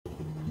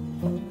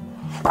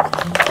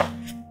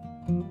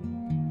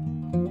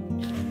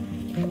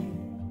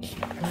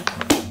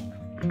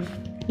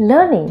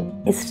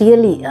Learning is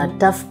really a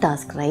tough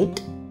task,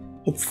 right?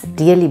 It's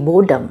really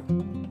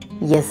boredom.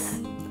 Yes,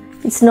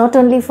 it's not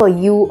only for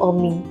you or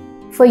me,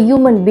 for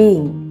human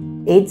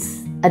being,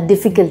 it's a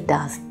difficult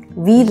task.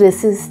 We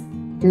resist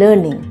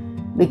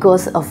learning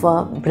because of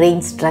our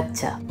brain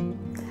structure.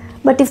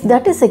 But if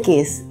that is the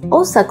case,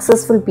 all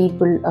successful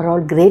people are all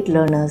great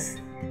learners.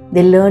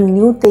 They learn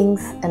new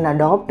things and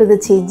adapt to the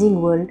changing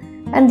world,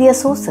 and they are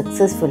so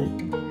successful.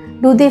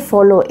 Do they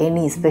follow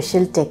any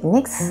special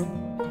techniques?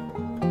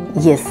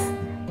 Yes,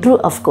 true,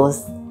 of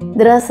course.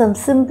 There are some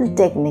simple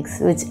techniques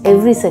which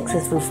every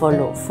successful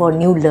follow for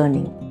new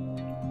learning.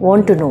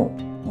 Want to know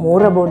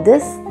more about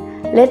this?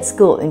 Let's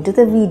go into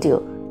the video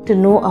to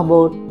know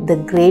about the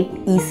great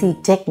easy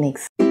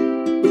techniques.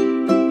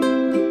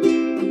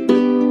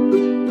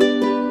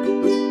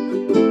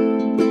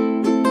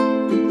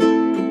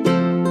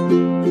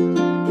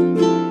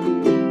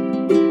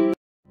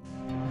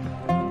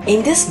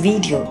 In this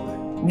video,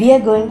 we are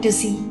going to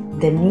see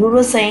the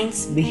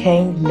neuroscience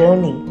behind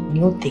learning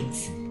new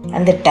things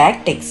and the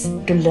tactics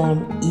to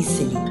learn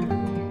easily.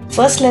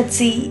 First, let's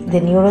see the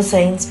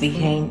neuroscience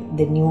behind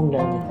the new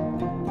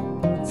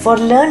learning. For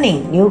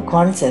learning new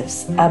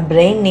concepts, our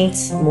brain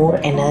needs more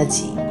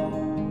energy.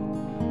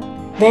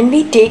 When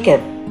we take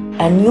up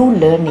a new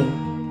learning,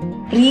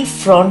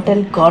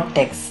 prefrontal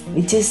cortex,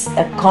 which is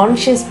a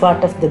conscious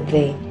part of the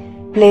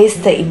brain,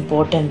 plays the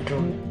important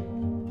role.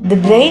 The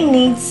brain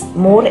needs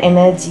more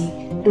energy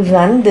to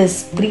run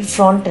this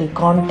prefrontal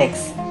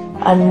cortex,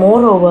 and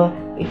moreover,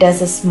 it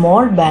has a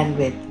small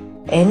bandwidth.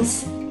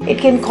 Hence, it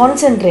can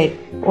concentrate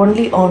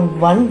only on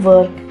one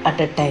work at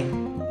a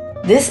time.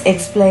 This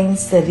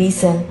explains the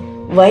reason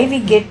why we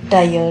get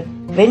tired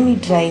when we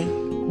try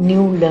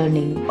new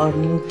learning or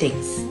new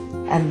things,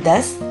 and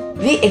thus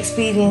we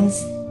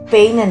experience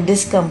pain and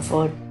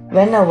discomfort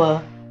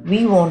whenever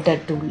we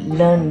wanted to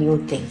learn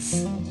new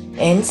things.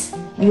 Hence,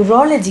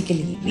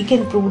 neurologically, we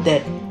can prove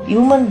that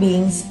human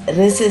beings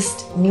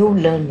resist new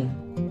learning.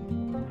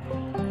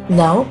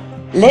 Now,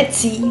 let's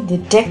see the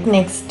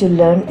techniques to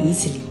learn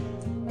easily.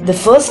 The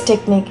first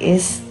technique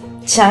is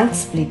chunk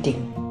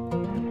splitting.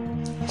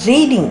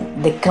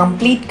 Reading the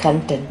complete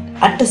content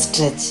at a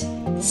stretch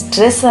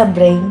stresses our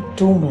brain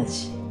too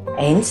much.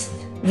 Hence,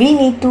 we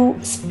need to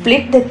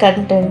split the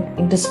content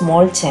into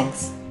small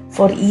chunks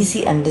for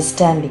easy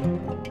understanding.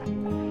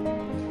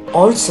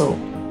 Also,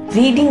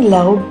 reading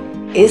loud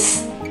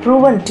is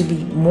proven to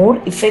be more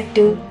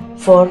effective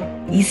for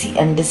easy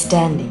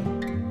understanding.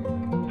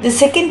 The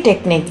second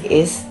technique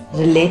is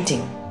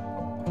relating.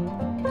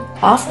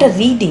 After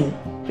reading,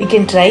 we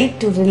can try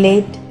to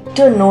relate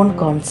to a known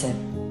concept.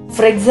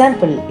 For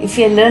example, if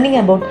we are learning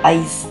about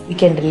eyes, we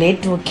can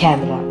relate to a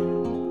camera.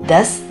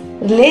 Thus,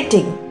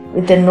 relating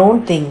with a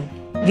known thing,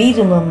 we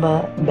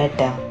remember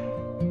better.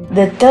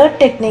 The third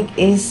technique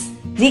is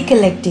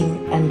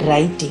recollecting and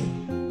writing.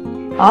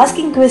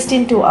 Asking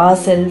questions to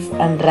ourselves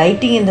and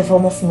writing in the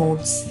form of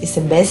notes is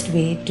the best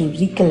way to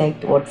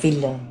recollect what we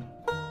learn.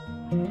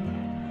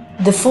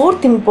 The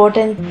fourth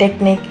important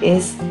technique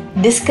is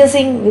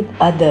discussing with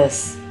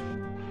others.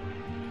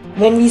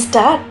 When we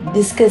start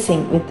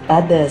discussing with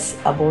others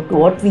about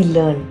what we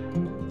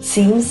learn,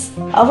 seems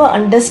our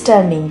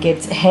understanding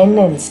gets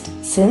enhanced,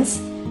 since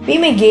we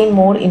may gain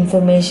more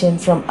information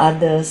from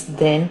others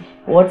than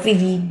what we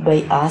read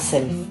by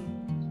ourselves.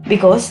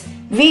 Because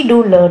we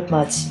do learn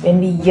much when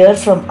we hear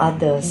from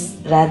others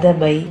rather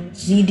by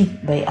reading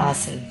by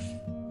ourselves.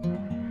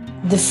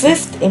 The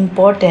fifth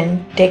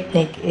important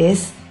technique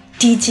is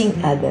teaching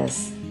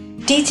others.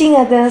 Teaching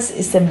others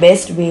is the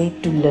best way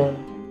to learn.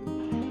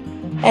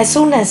 As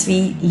soon as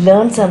we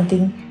learn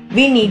something,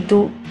 we need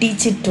to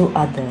teach it to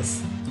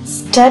others.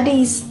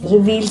 Studies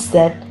reveals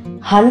that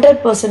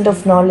 100%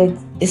 of knowledge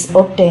is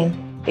obtained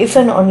if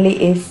and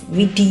only if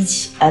we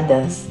teach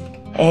others.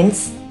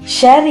 Hence,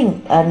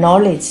 sharing our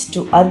knowledge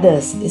to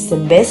others is the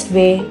best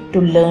way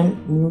to learn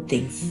new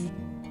things.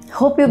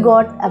 Hope you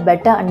got a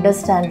better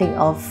understanding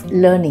of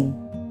learning.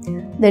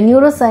 The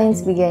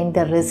neuroscience behind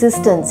the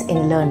resistance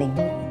in learning.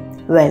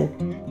 Well,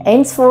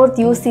 henceforth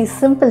use these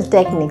simple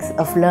techniques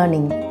of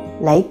learning,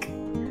 like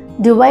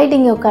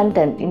dividing your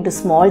content into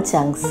small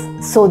chunks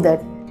so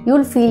that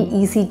you'll feel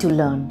easy to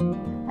learn.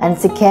 And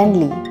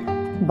secondly,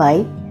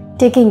 by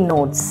taking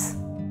notes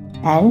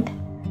and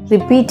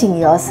repeating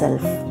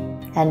yourself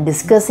and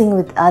discussing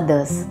with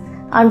others,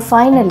 and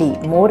finally,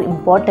 more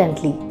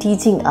importantly,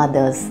 teaching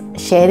others,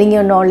 sharing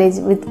your knowledge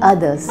with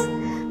others.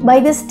 By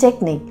this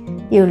technique,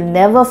 you will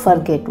never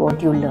forget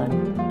what you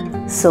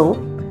learn. So,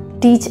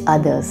 teach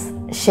others,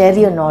 share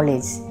your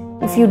knowledge.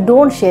 If you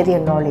don't share your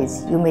knowledge,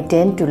 you may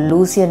tend to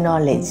lose your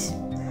knowledge.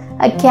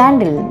 A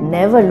candle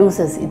never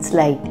loses its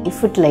light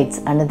if it lights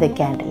another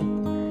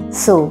candle.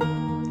 So,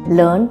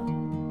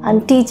 learn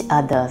and teach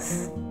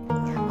others.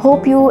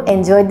 Hope you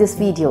enjoyed this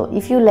video.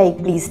 If you like,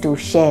 please do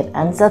share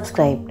and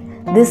subscribe.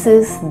 This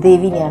is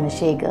Devi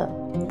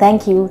Nyanashekhar.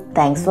 Thank you.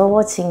 Thanks for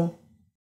watching.